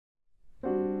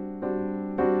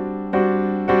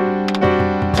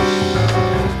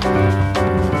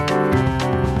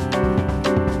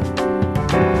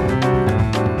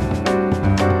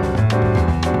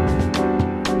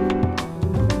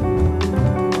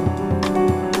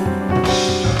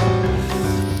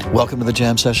Welcome to the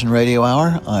Jam Session Radio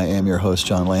Hour. I am your host,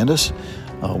 John Landis.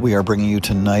 We are bringing you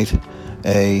tonight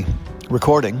a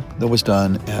recording that was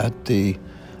done at the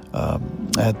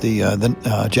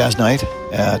Jazz Night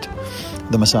at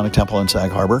the Masonic Temple in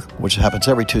Sag Harbor, which happens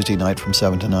every Tuesday night from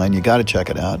 7 to 9. You got to check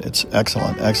it out. It's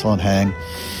excellent hang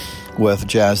with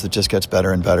jazz that just gets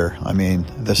better and better. I mean,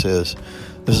 this is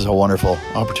a wonderful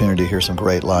opportunity to hear some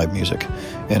great live music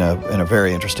in a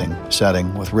very interesting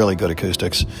setting with really good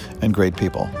acoustics and great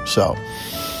people. So,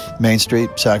 Main Street,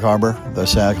 Sag Harbor, the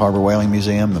Sag Harbor Whaling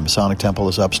Museum, the Masonic Temple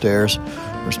is upstairs.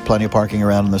 There's plenty of parking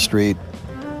around in the street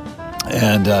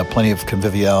and plenty of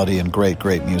conviviality and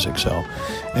great music. So,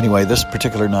 anyway, this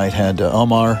particular night had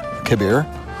Omar Kabir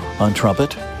on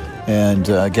trumpet and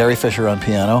Gary Fisher on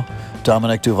piano,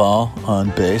 Dominic Duval on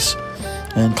bass,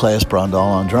 and Claes Brondal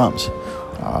on drums.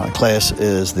 Claes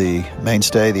is the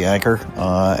mainstay, the anchor,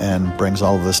 and brings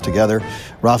all of this together.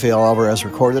 Rafael Alvarez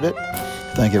recorded it.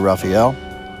 Thank you, Rafael,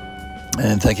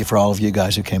 and thank you for all of you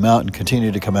guys who came out and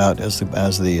continue to come out as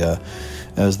the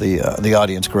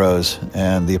audience grows,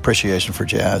 and the appreciation for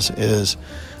jazz is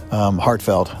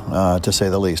heartfelt, to say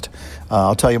the least.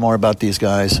 I'll tell you more about these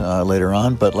guys later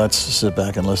on, but let's sit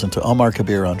back and listen to Omar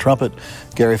Kabir on trumpet,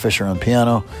 Gary Fisher on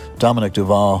piano, Dominic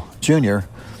Duval Jr.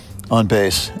 on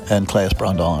bass, and Claes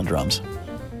Brondal on drums.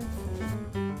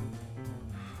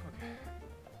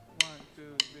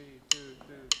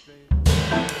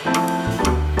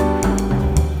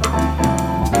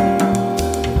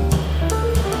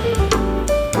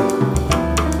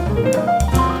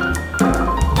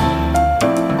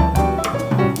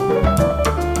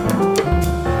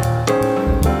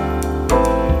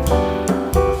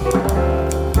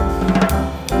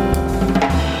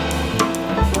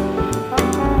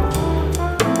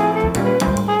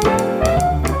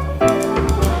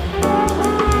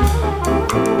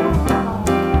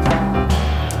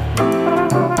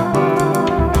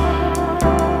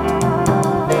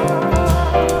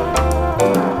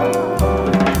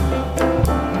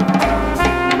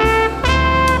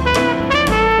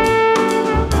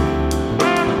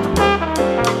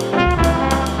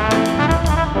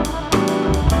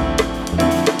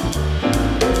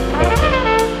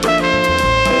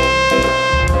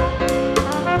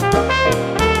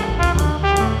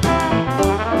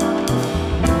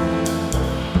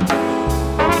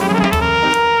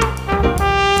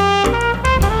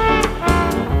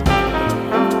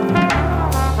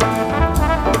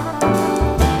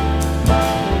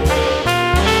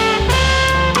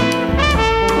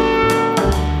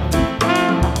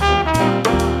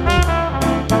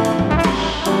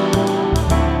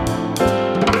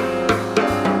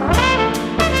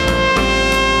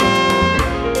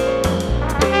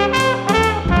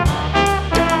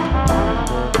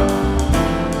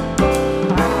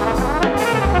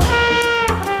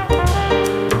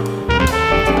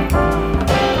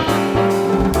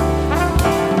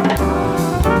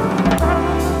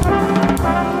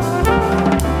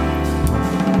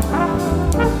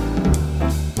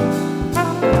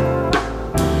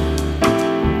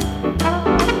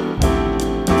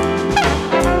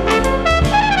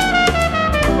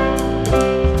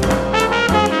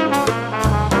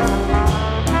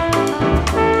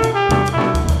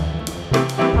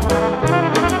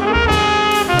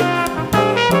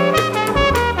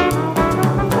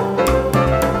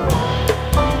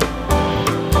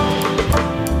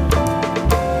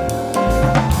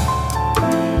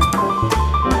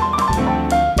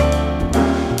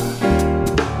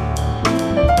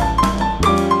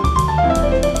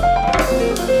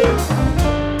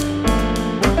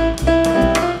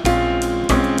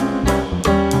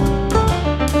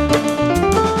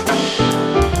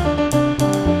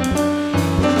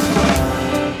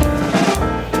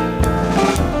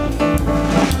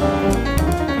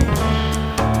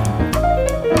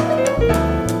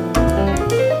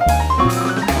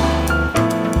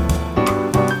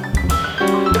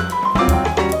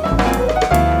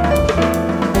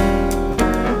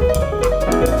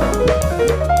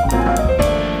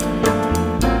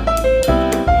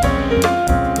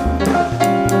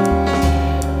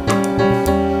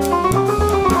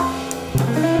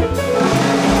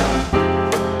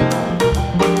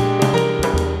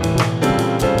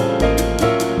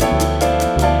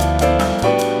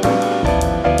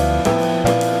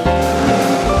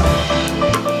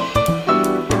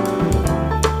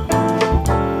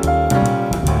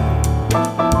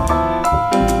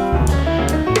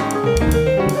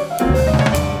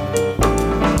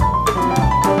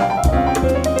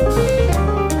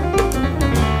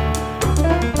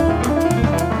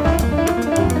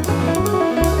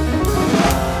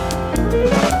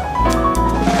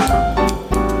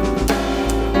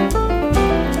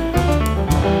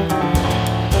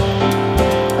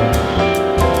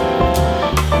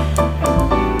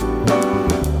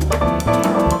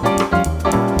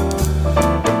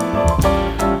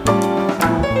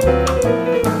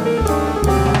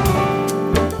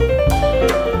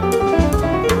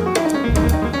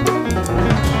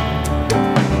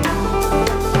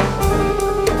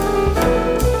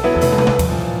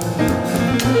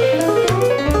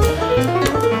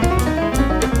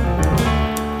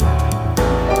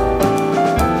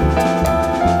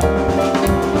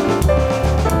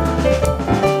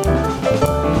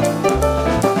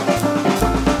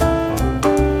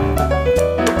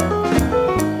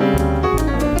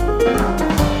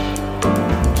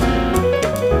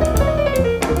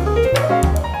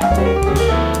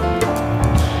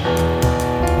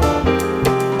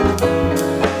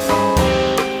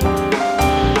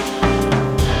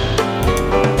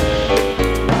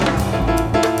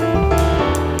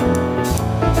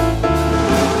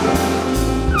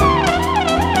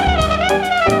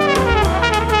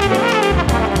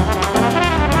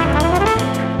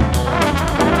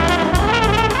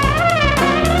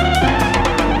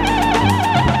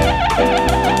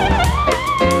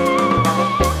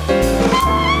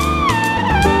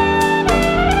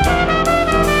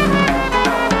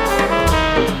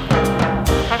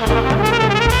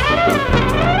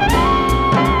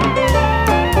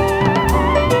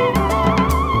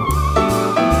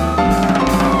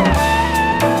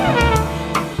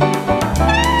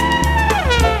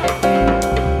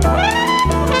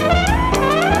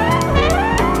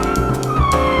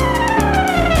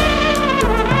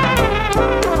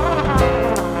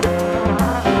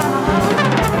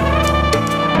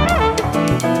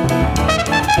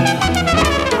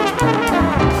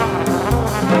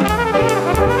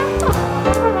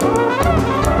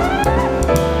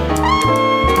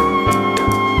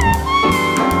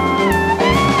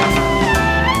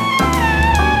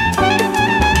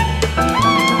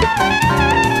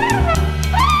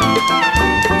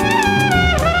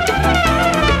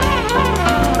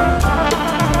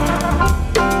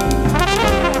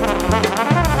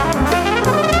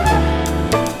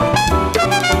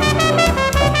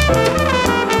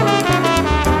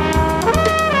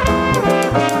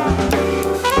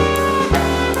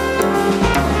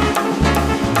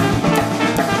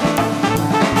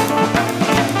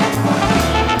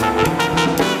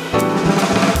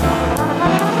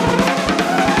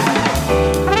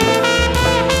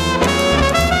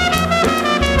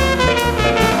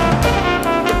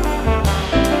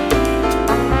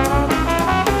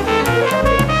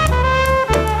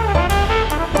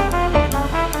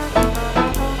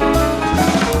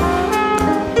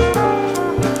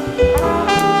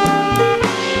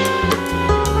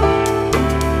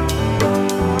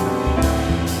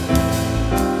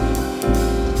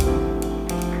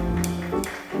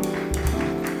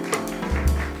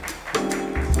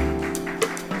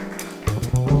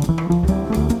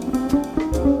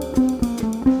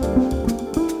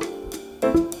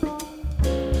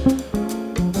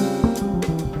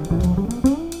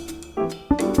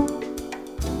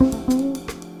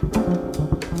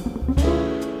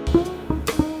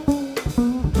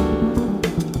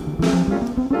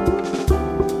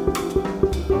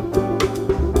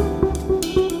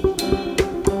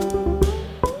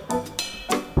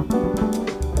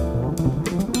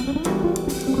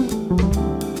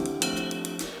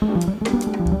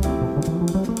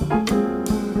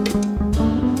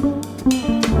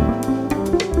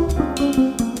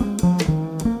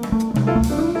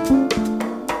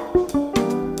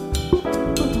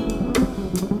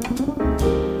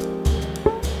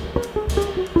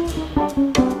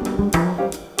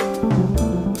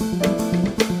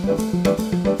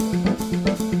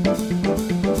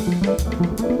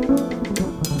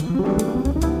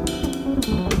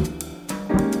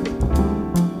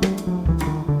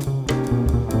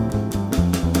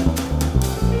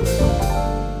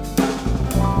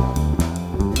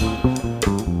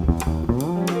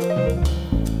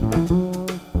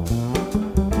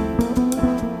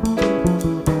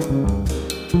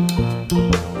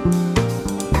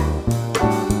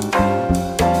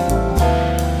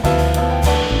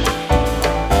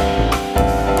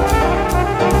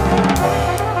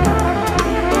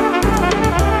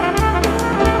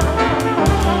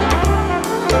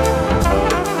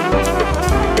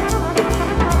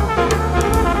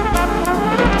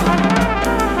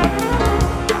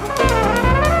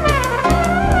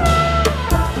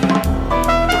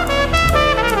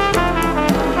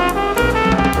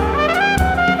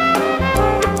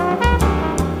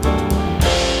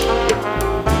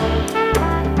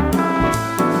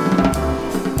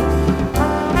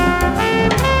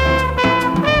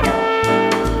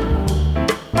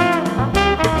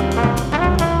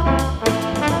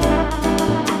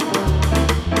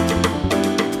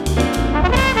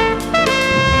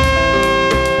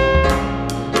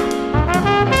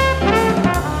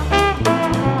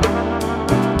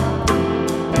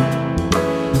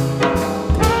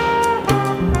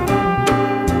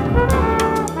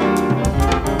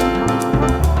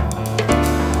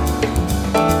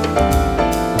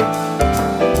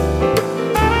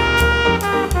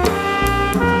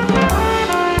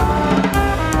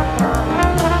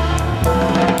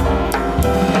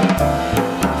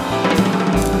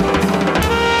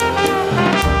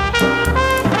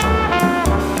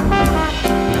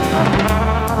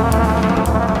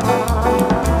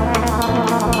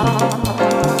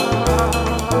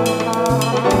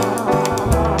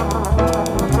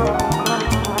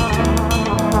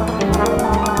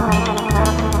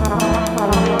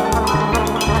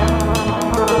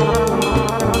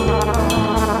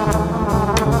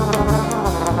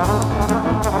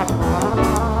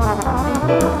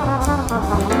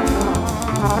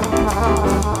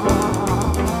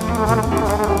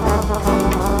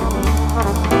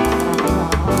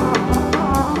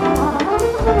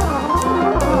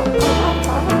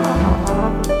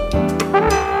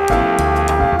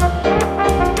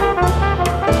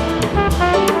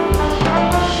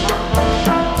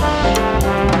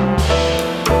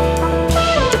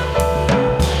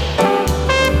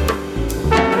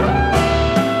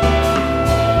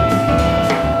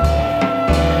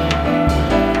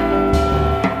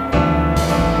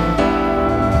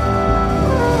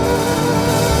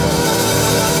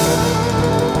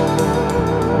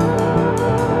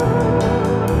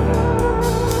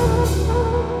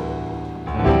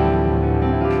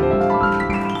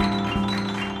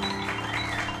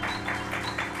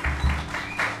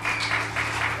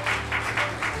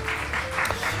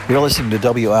 You're listening to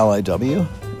WLIW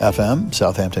FM,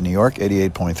 Southampton, New York,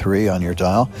 88.3 on your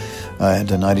dial, and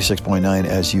to 96.9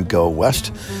 as you go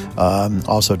west.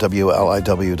 Also,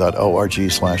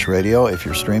 WLIW.org/radio if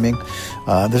you're streaming.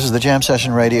 This is the Jam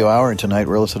Session Radio Hour, and tonight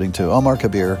we're listening to Omar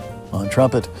Kabir on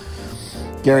trumpet,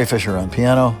 Gary Fisher on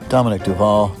piano, Dominic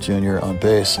Duval Jr. on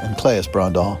bass, and Clayus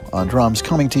Brondal on drums,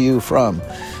 coming to you from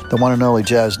the one and only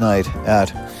Jazz Night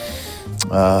at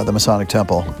the Masonic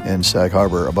Temple in Sag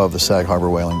Harbor, above the Sag Harbor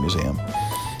Whaling Museum.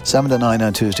 7 to 9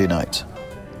 on Tuesday nights.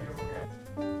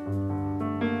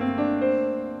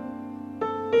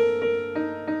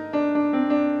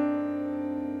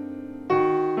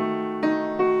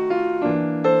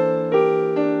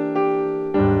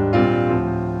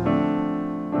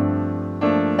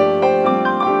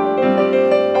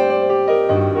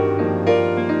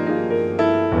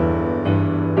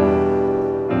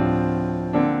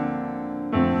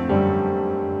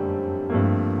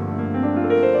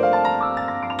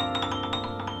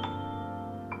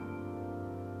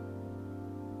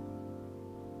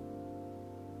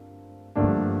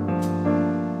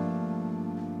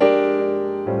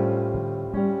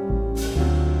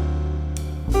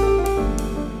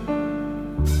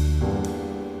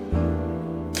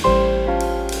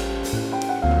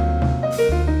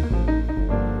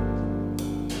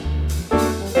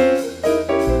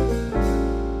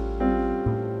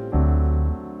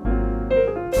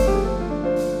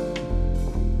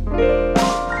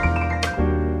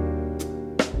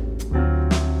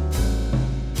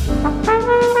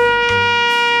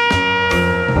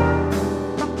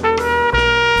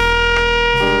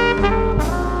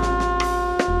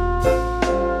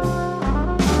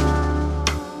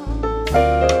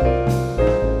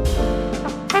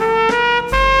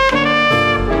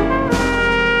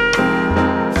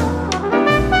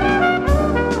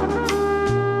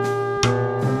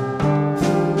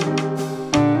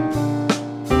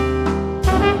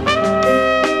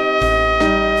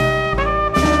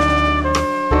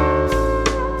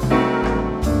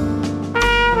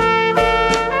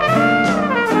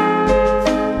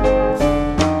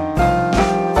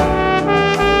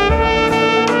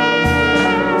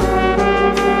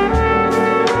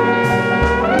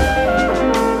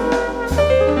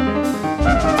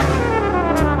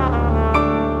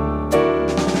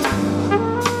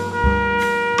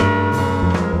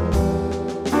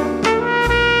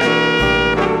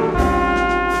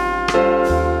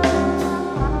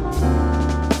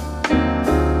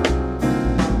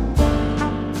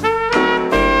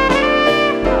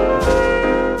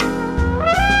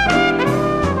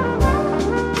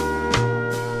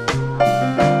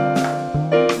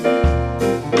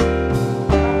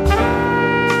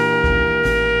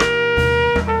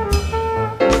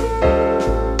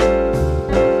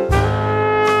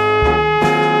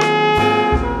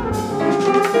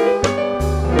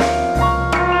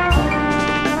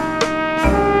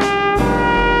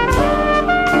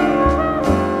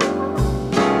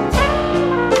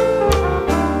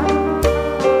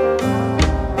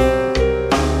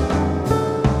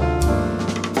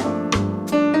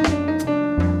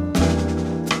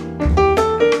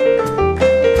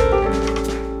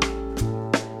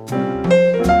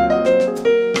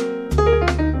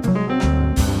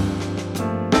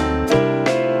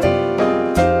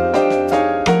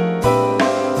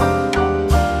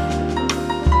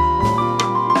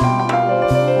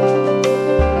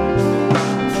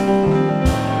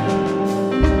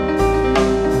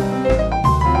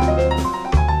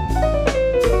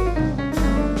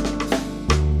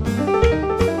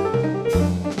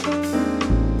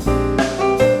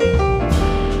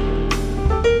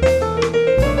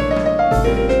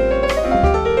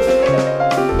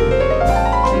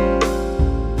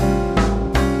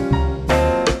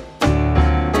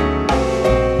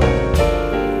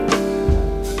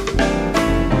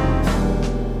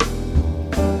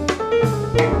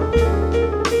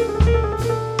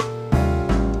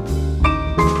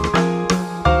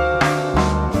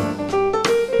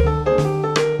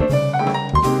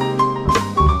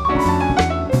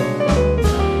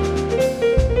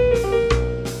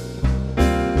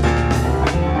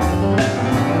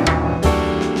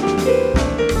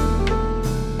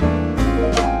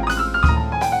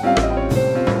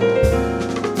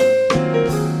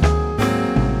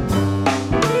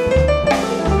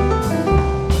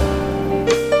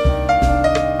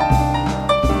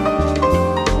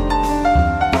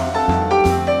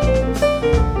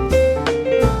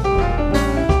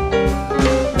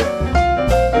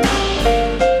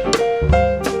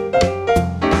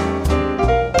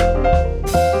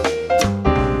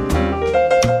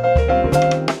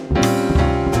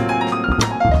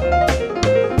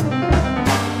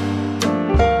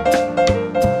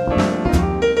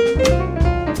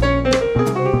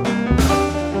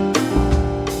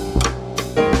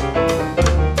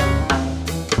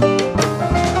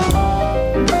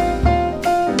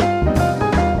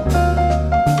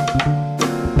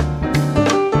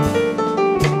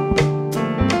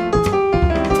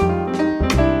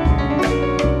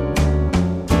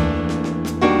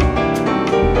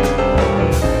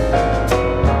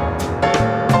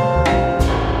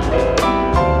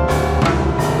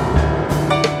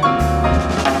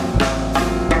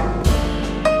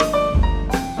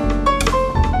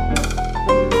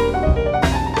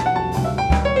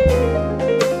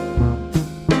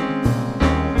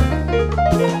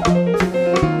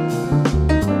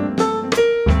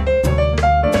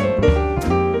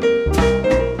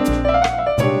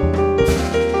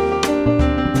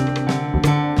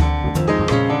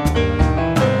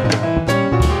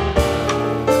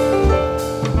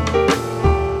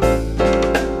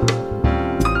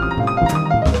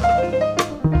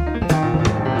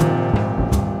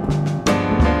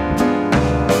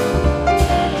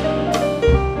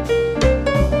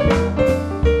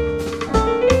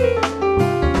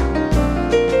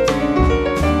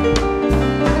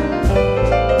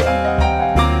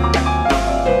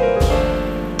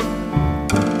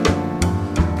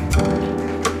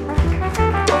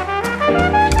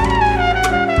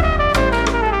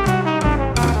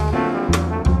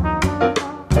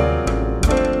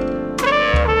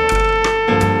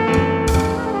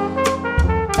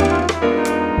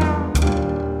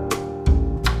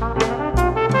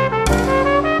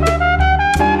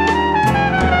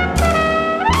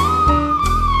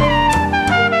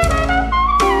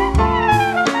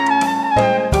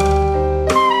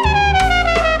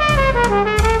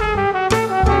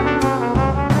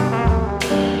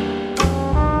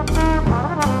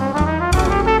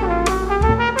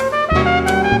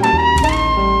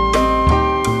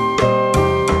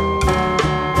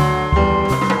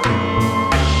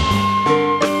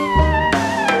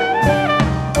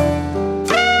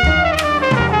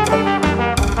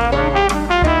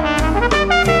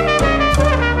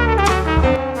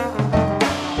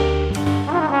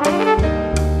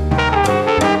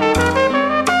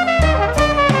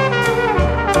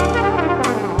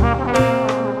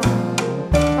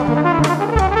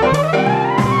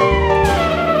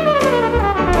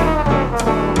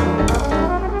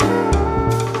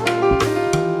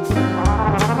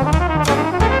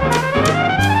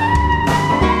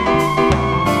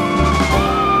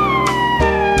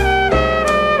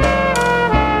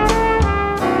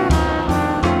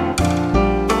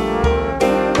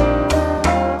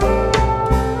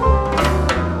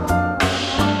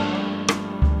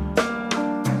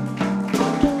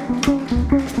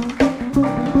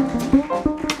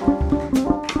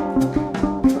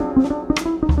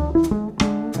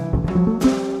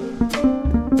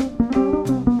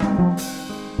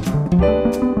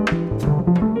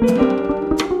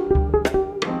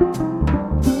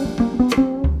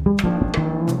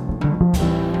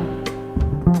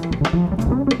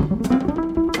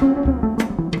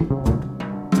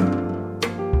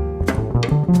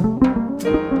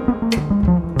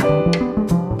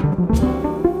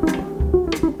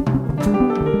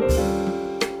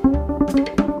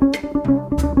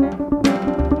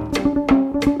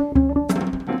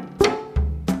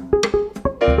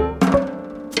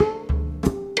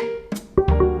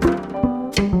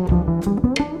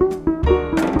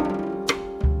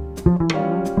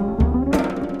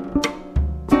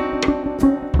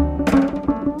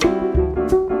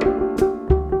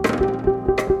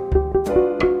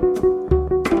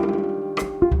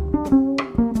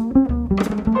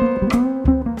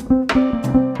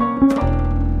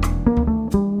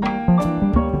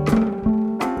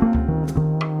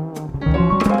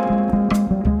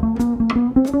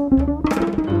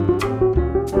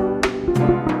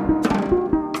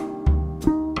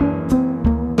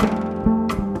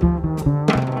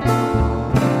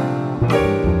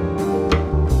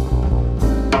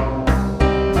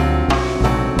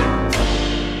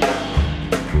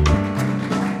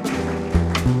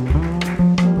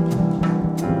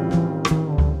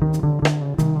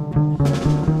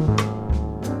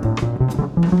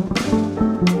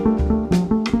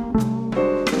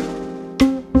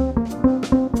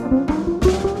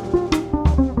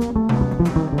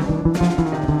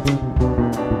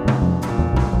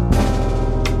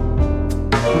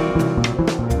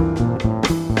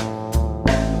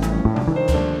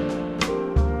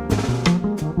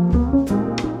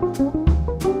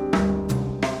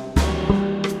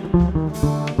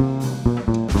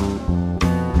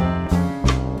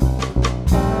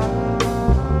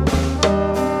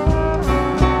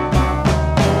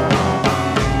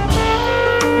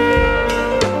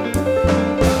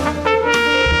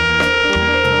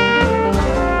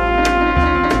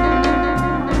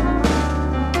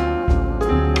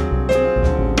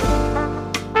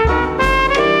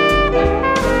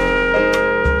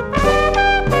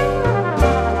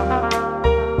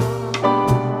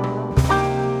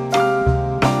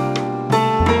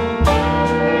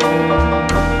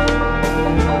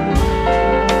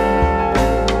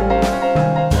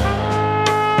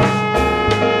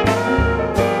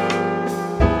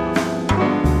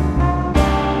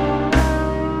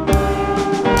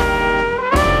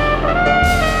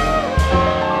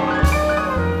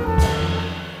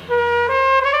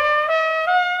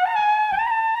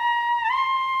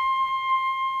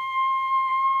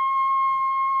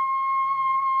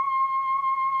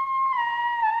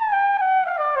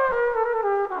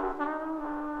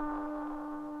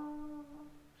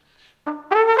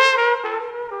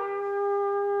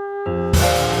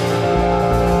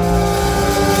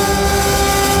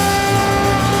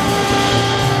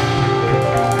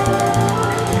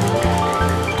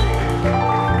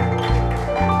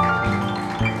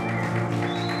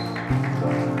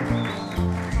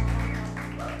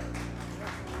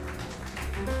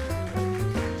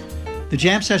 The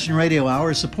Jam Session Radio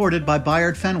Hour is supported by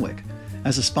Bayard Fenwick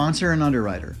as a sponsor and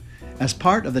underwriter. As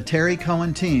part of the Terry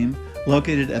Cohen team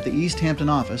located at the East Hampton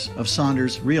office of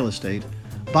Saunders Real Estate,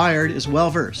 Bayard is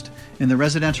well-versed in the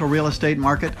residential real estate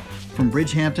market from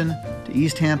Bridgehampton to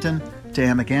East Hampton to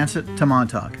Amagansett to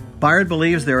Montauk. Bayard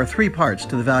believes there are three parts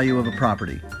to the value of a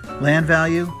property: land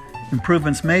value,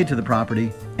 improvements made to the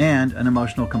property, and an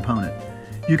emotional component.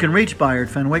 You can reach Bayard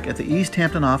Fenwick at the East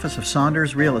Hampton office of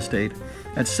Saunders Real Estate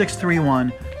at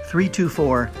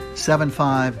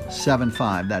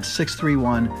 631-324-7575. That's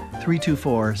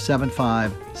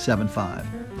 631-324-7575.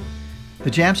 The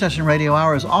Jam Session Radio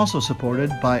Hour is also supported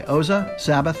by Oza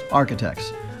Sabbath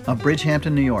Architects of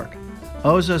Bridgehampton, New York.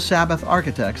 Oza Sabbath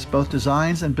Architects both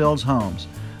designs and builds homes,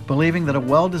 believing that a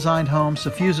well-designed home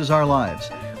suffuses our lives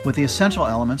with the essential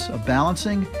elements of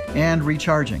balancing and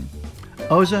recharging.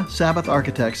 Oza Sabbath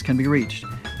Architects can be reached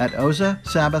at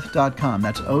ozasabbath.com.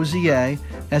 That's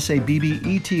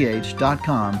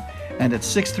OZASABBETH.com, and at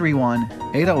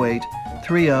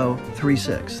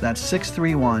 631-808-3036. That's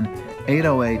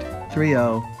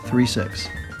 631-808-3036.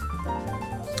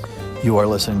 You are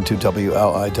listening to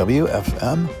WLIW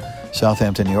FM,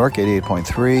 Southampton, New York,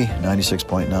 88.3,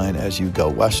 96.9 as you go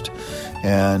west,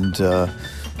 and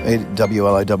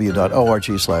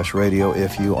WLIW.org/radio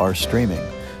if you are streaming.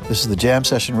 This is the Jam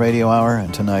Session Radio Hour,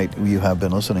 and tonight you have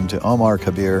been listening to Omar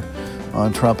Kabir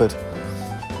on trumpet,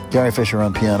 Gary Fisher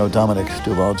on piano, Dominic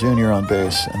Duval Jr. on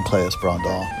bass, and Claes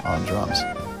Brondal on drums.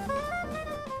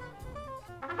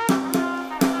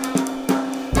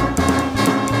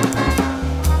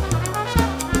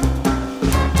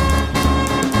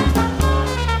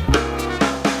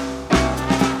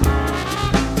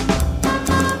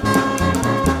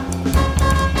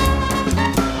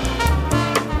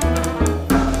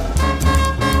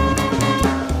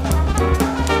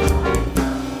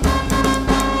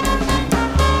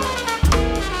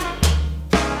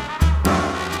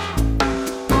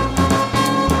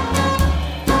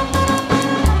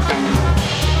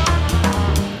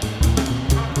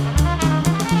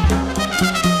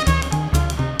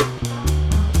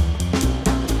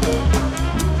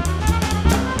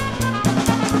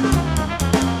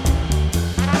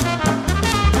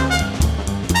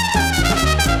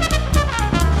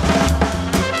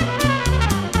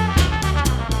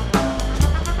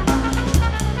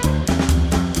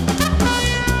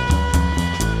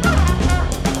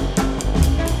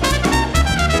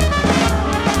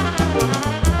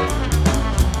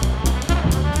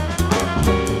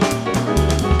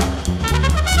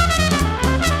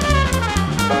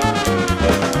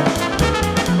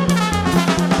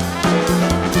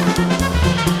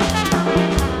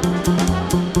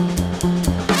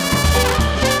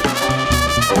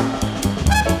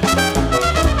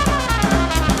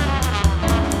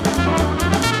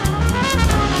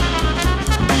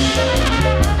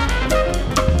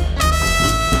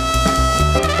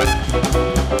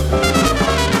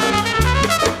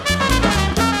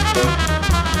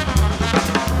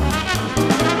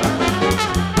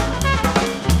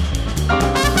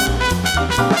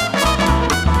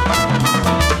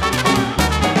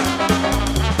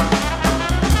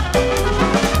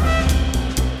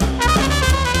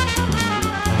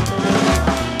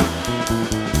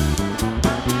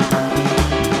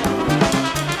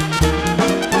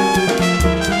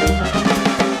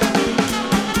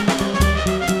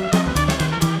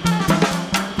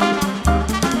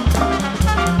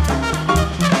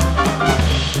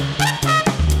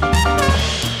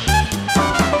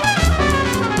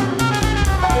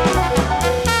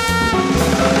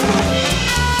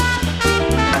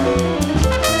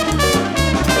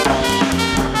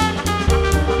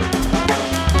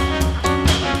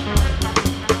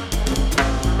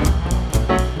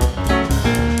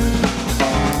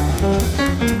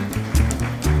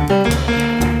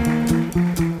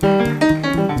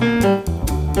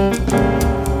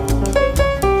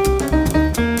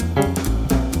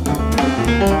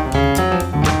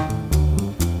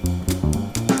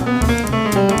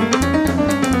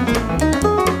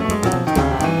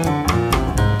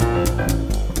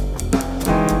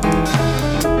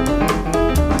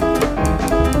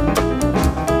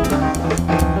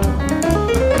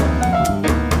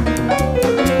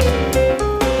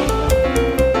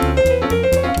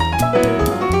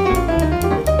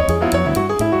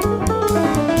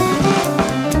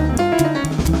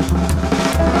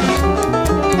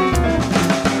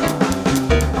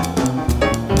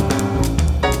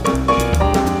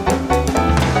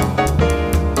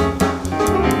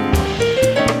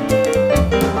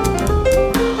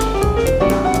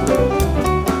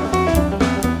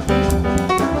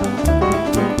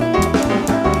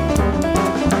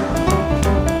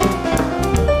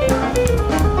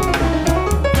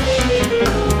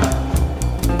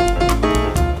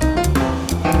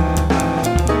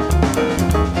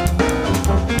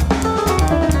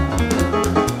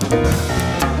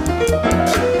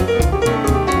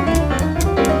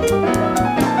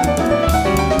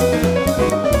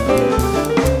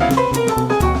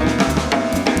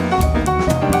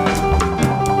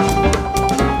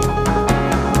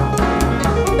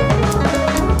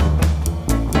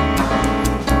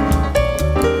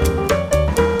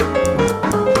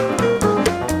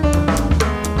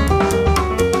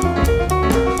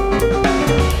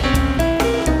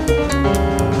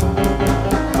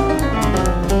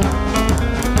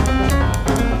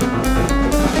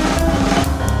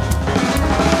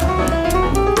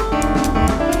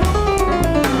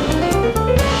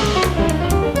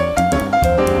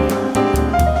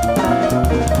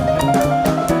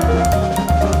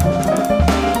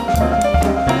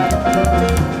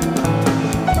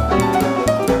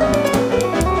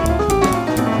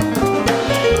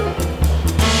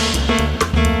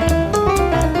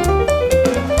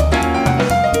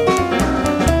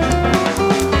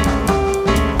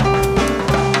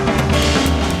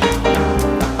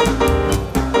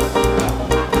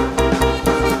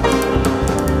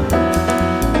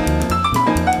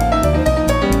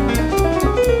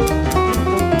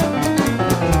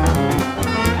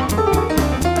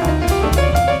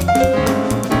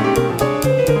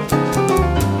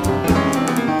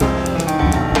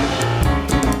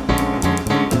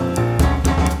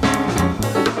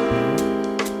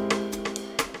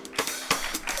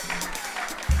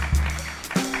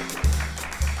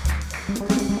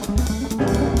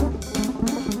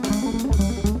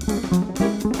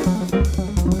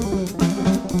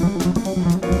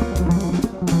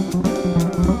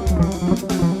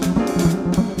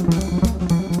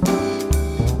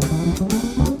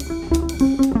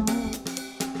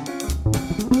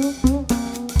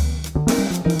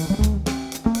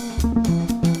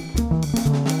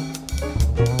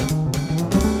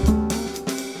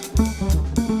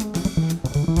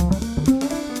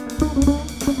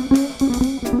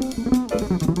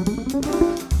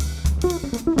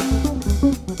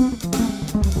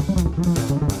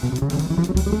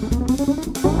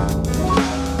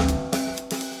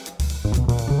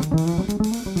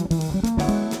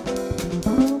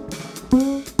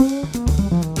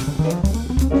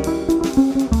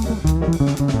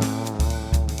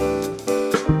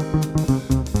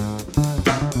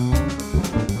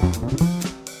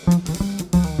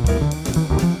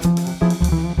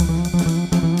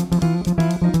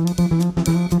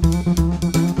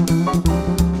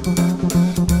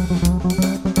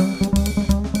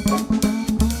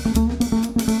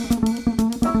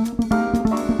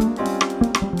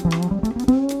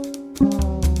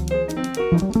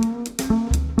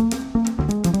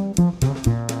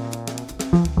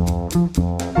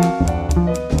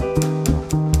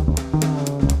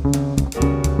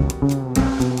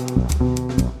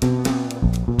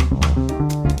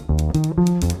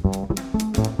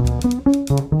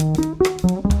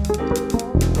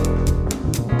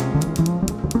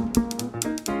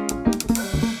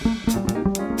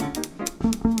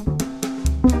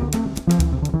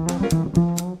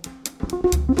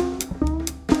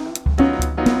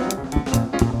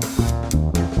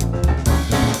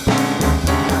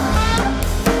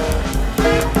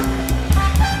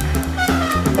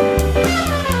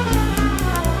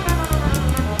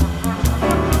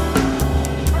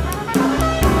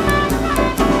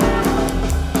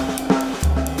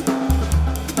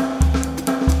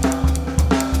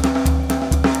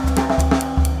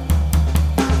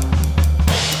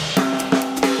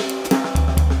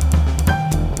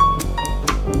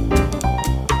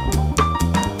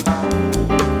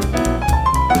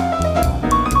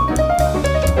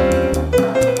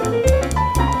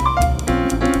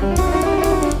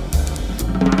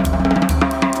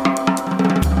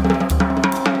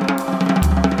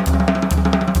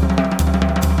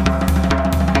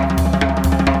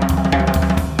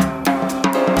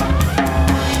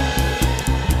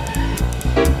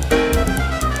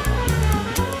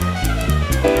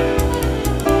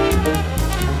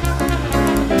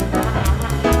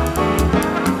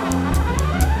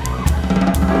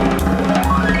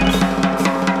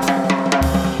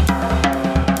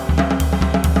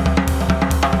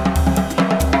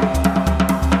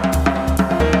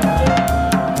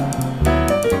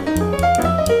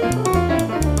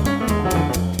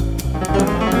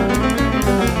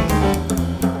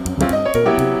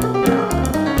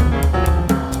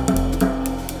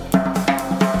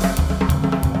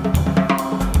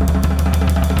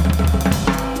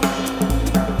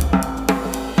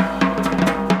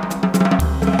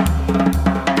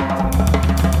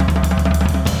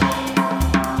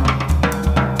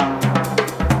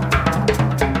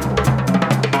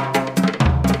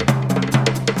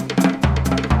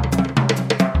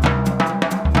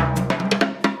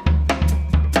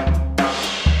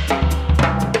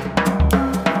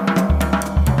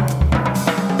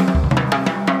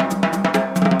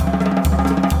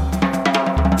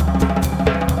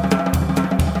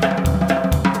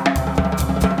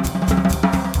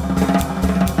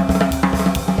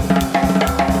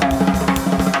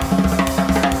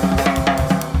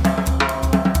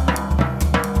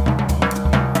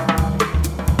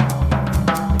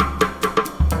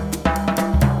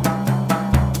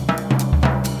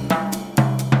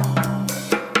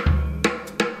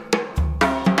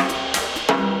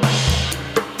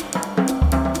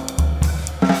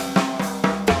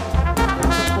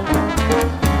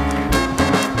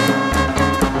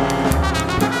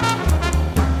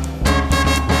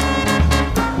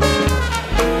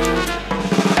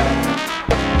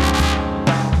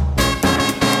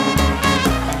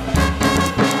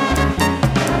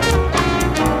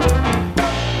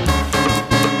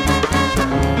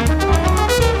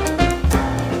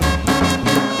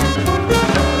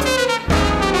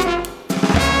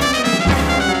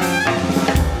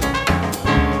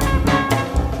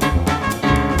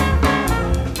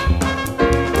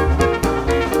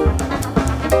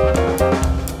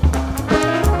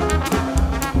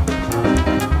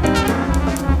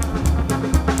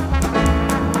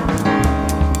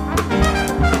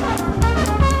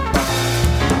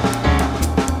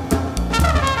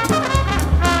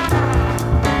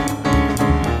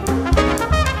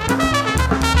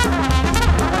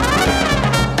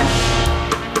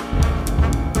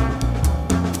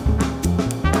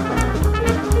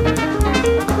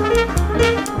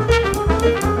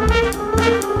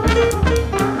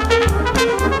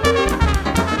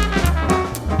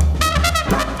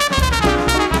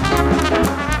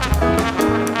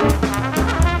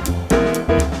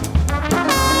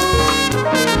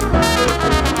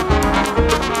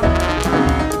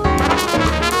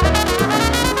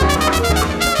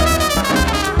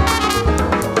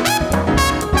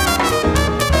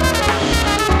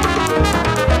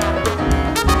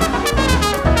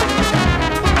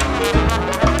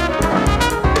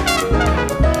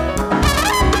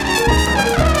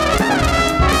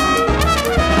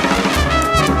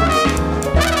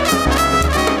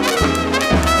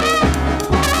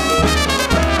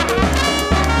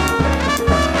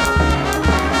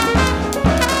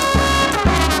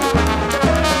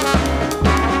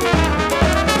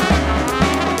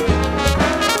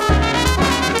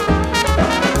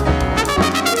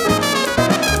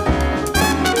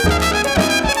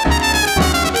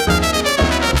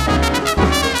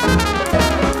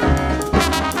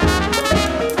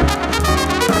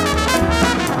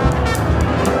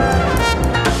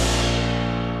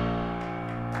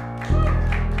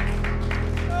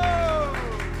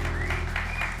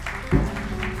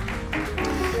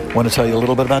 Want to tell you a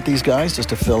little bit about these guys, just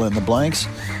to fill in the blanks.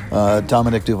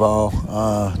 Dominic Duval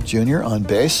Jr. on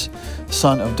bass,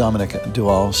 son of Dominic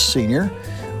Duval Sr.,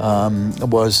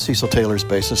 was Cecil Taylor's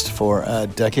bassist for a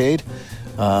decade,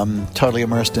 totally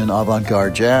immersed in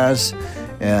avant-garde jazz,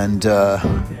 and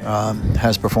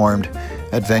has performed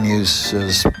at venues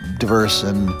as diverse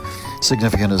and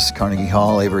significant as Carnegie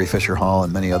Hall, Avery Fisher Hall,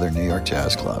 and many other New York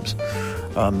jazz clubs.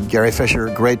 Gary Fisher,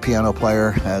 great piano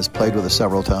player, has played with us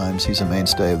several times. He's a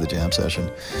mainstay of the jam session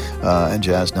and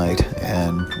jazz night,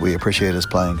 and we appreciate his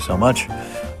playing so much.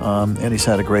 And he's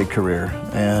had a great career.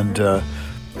 And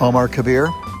Omar Kabir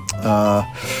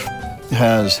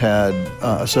has had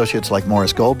associates like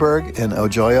Morris Goldberg and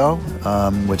Ojoyo,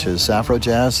 which is Safro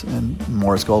jazz, and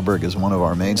Morris Goldberg is one of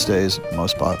our mainstays,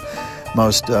 most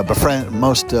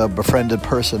befriended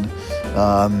person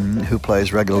who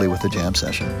plays regularly with the jam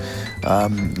session.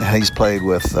 He's played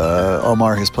with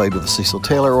Omar has played with the Cecil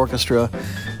Taylor Orchestra,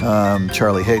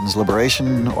 Charlie Hayden's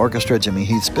Liberation Orchestra, Jimmy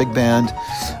Heath's big band.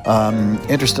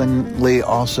 Interestingly,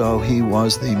 also, he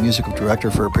was the musical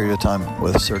director for a period of time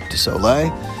with Cirque du Soleil.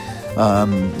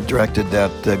 Directed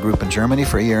that group in Germany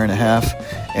for a year and a half,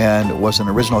 and was an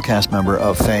original cast member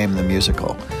of Fame the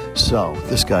Musical. So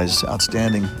this guy's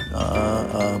outstanding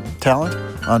talent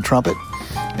on trumpet,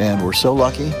 and we're so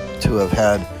lucky to have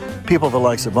had people the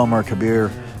likes of Omar Kabir,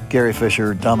 Gary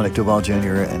Fisher, Dominic Duval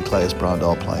Jr., and Claes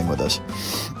Brondal playing with us.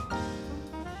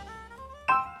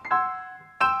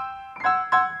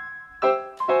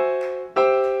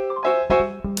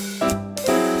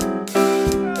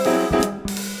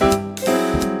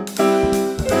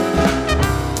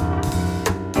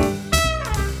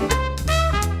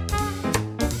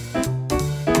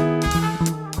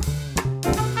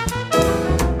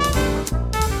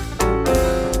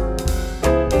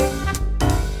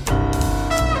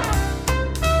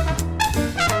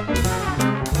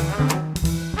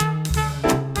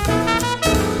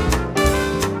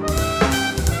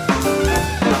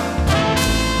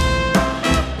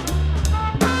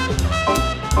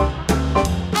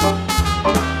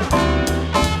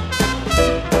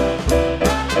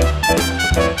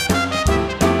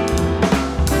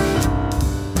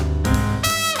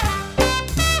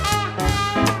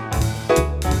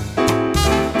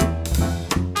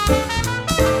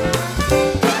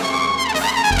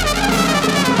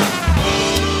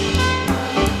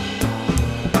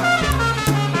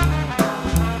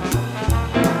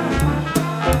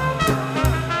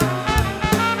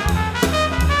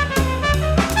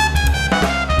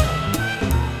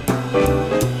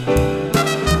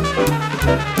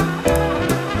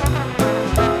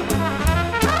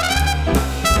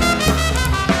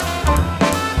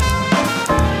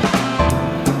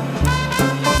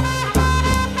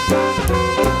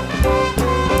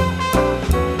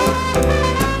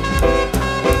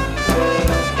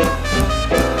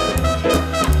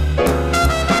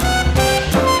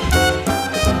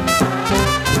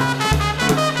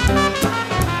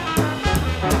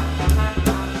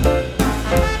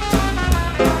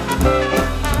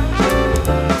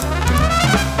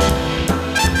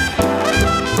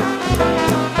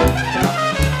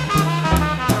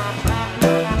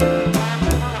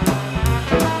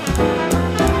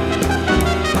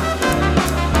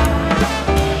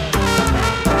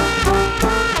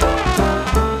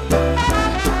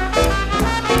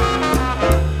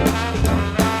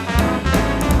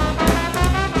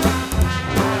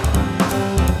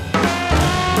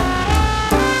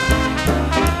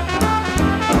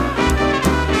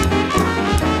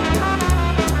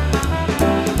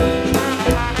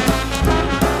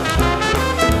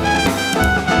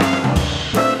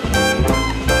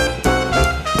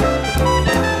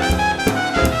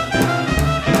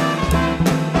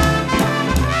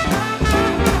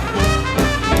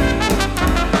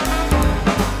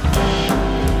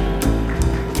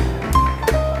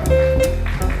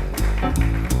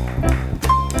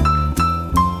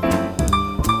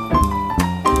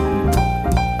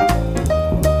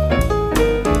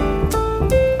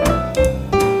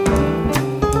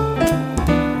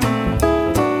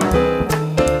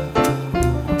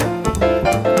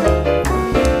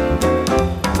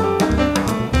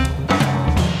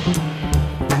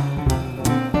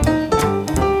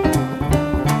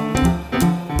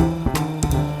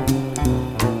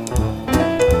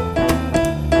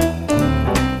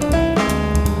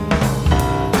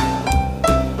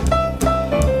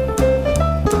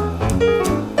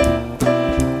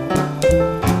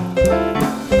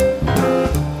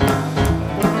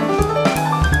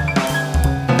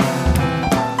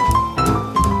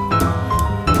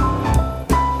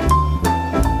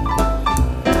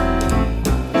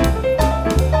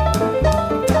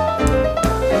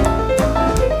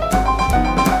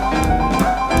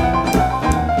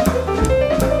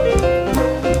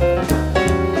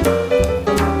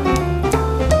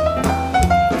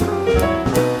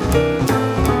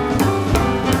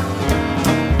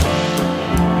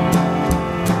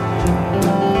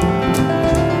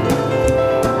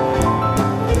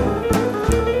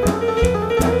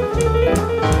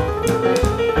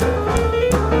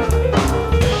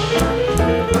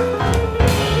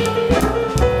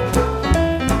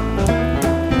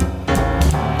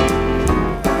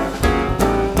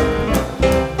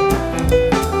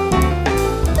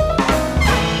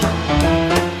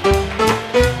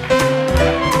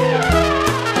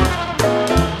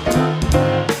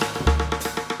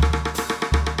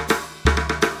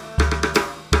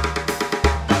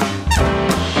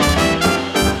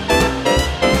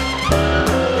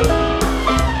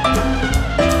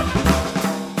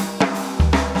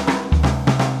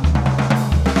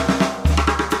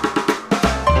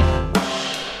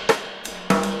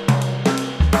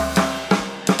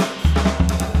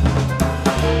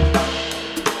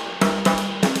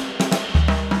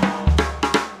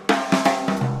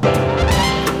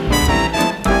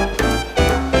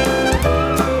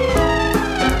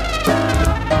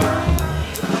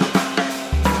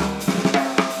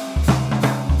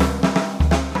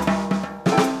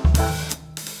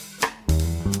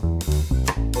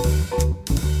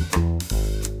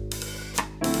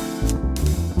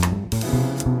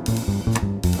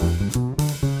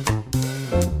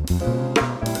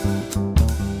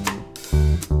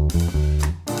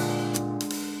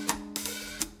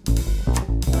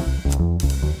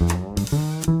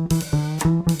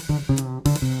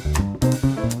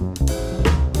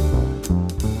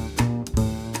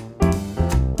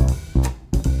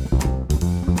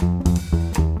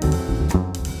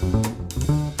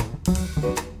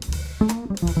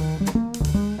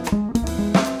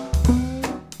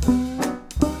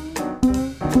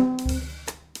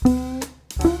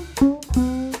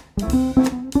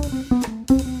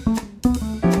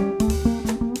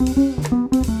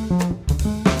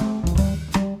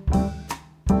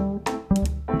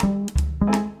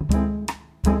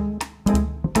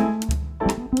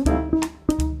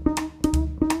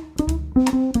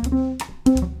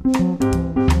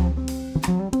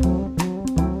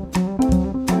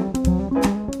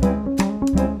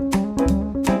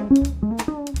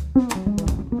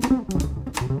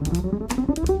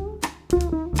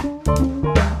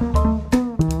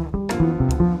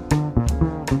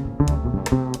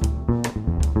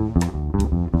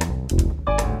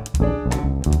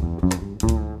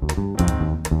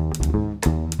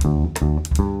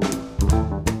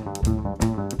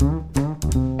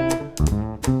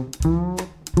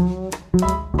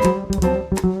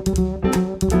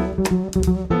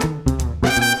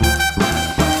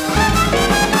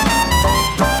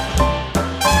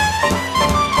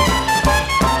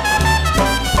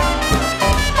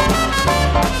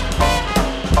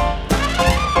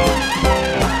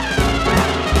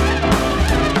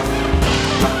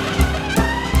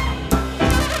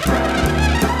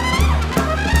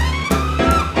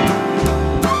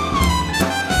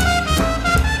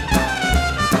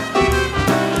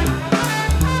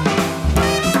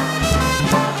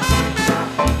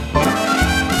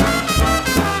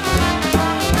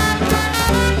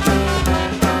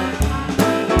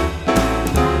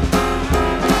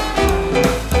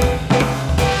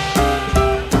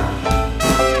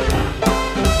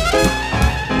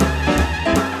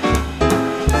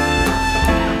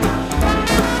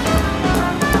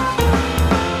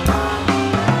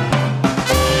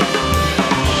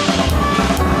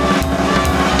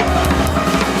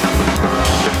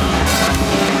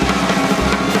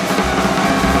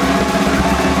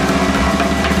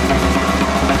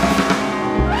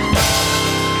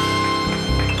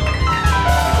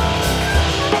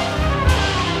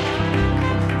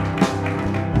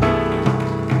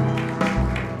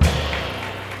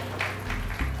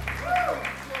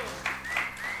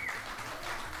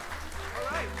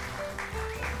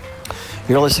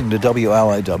 You're listening to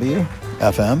WLIW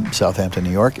FM, Southampton,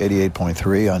 New York,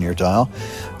 88.3 on your dial,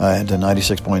 and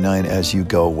 96.9 as you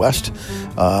go west.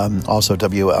 Also,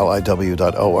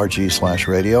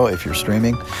 WLIW.org/radio if you're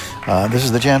streaming. This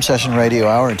is the Jam Session Radio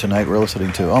Hour, and tonight we're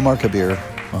listening to Omar Kabir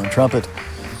on trumpet,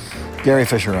 Gary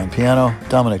Fisher on piano,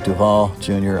 Dominic Duval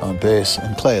Jr. on bass,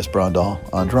 and Clayus Brondal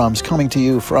on drums, coming to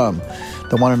you from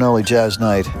the one and only Jazz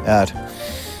Night at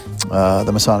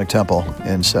the Masonic Temple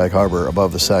in Sag Harbor,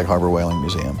 above the Sag Harbor Whaling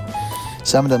Museum.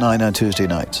 7 to 9 on Tuesday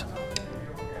nights.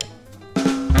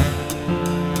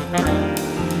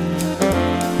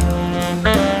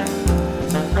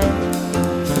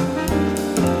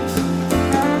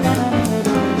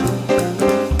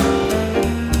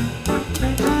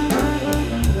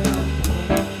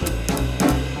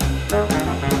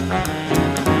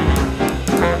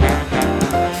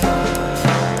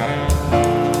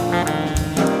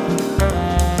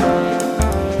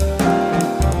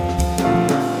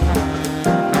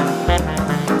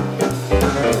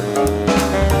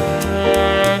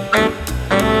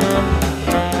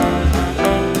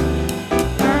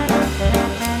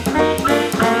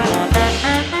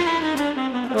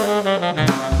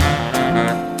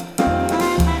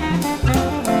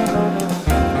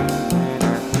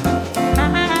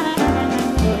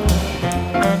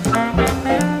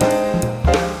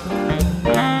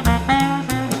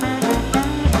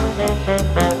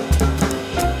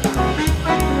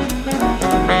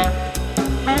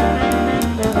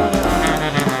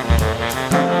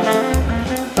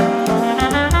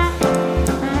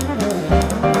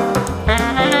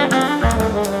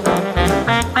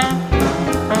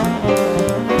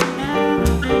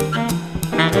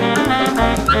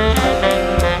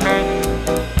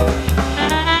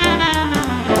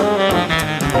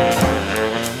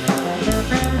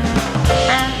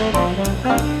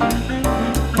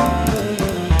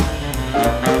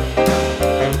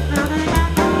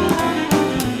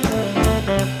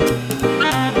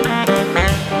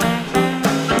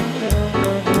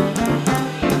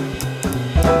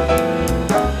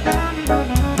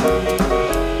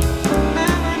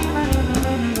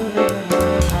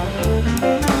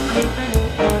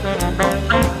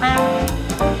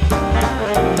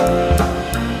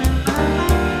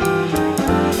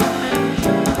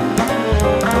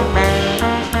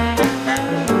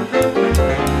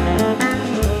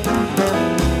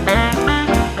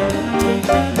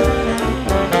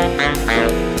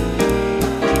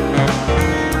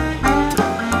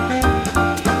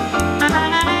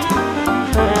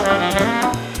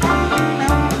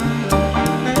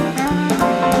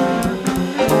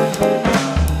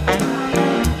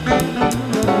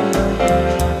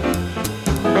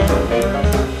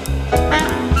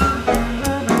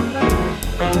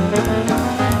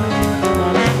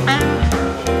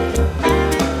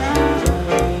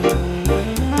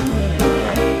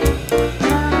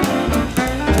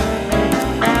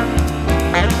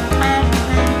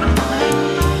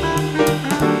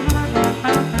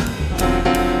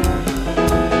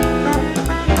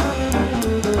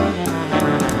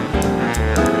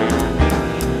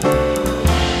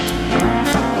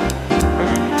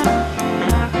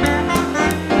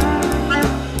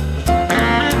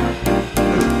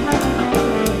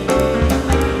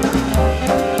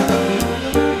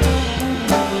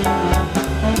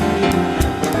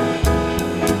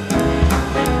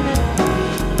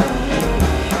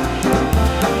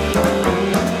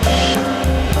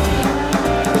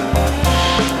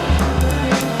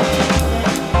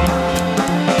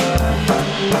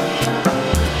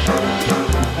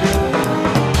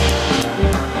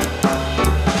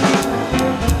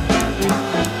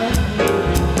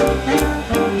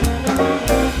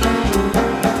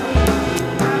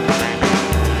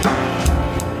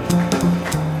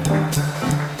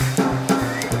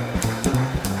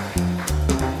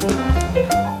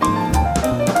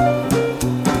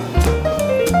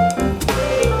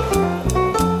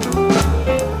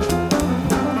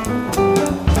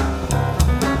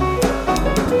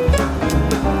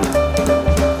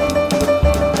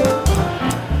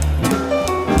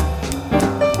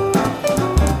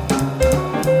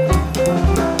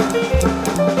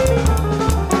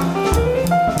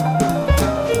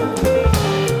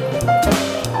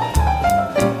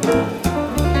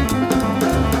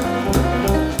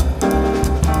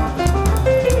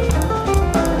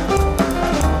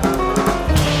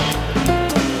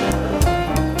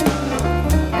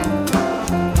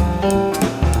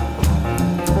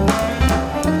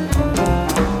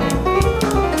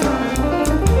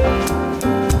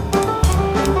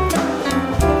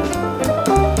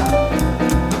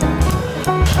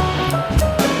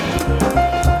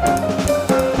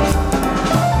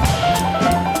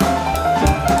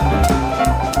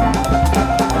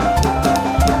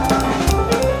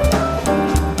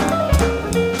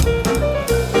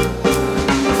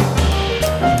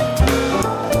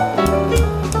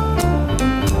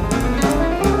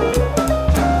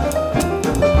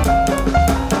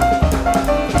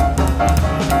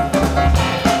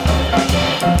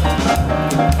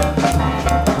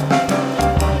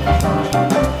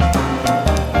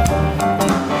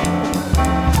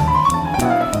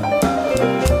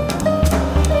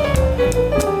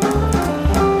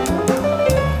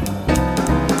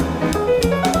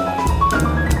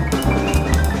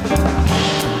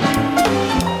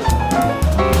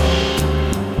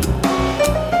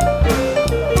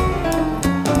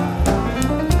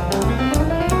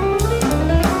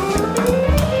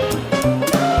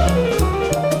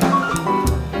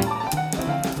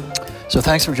 So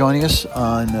thanks for joining us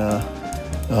on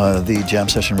the Jam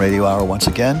Session Radio Hour once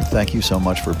again. Thank you so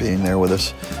much for being there with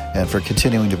us and for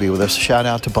continuing to be with us. Shout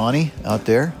out to Bonnie out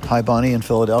there. Hi, Bonnie in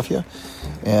Philadelphia.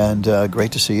 And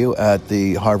great to see you at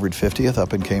the Harvard 50th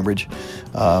up in Cambridge,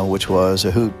 which was a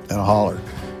hoot and a holler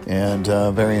and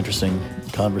very interesting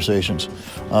conversations.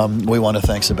 We want to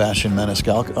thank Sebastian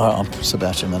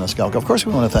Maniscalco. Of course,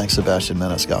 we want to thank Sebastian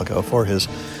Maniscalco for his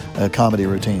comedy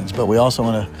routines, but we also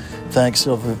want to thank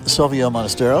Silvio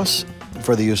Monasteros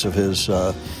for the use of his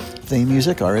theme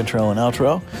music, our intro and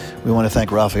outro. We want to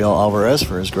thank Rafael Alvarez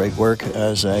for his great work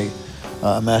as a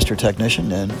master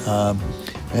technician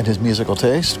and his musical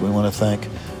taste. We want to thank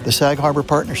the Sag Harbor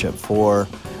Partnership for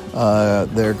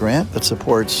their grant that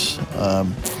supports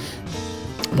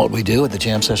what we do at the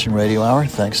Jam Session Radio Hour.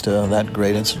 Thanks to that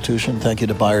great institution. Thank you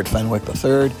to Byard Fenwick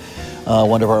III,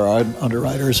 one of our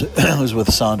underwriters who's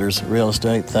with Saunders Real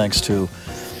Estate. Thanks to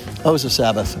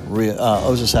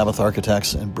Oza Sabbath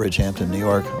Architects in Bridgehampton, New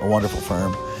York, a wonderful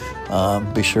firm.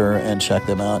 Be sure and check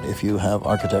them out if you have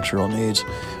architectural needs.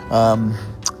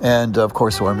 And, of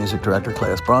course, to our music director,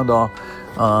 Claes Brondal,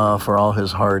 for all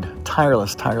his hard,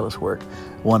 tireless work.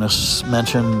 Want to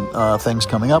mention things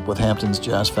coming up with Hamptons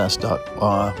Jazz Fest,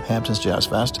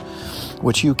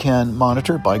 which you can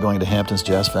monitor by going to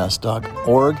hamptonsjazzfest.org.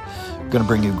 We're going to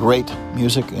bring you great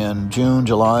music in June,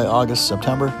 July, August,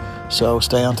 September, so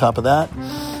stay on top of that.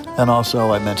 And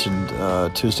also, I mentioned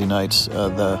Tuesday nights,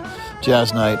 the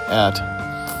jazz night at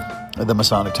the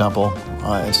Masonic Temple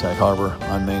in Sag Harbor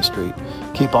on Main Street.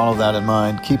 Keep all of that in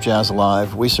mind. Keep jazz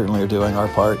alive. We certainly are doing our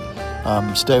part.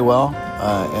 Stay well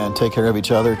and take care of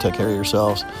each other. Take care of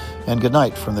yourselves. And good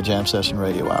night from the Jam Session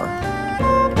Radio Hour.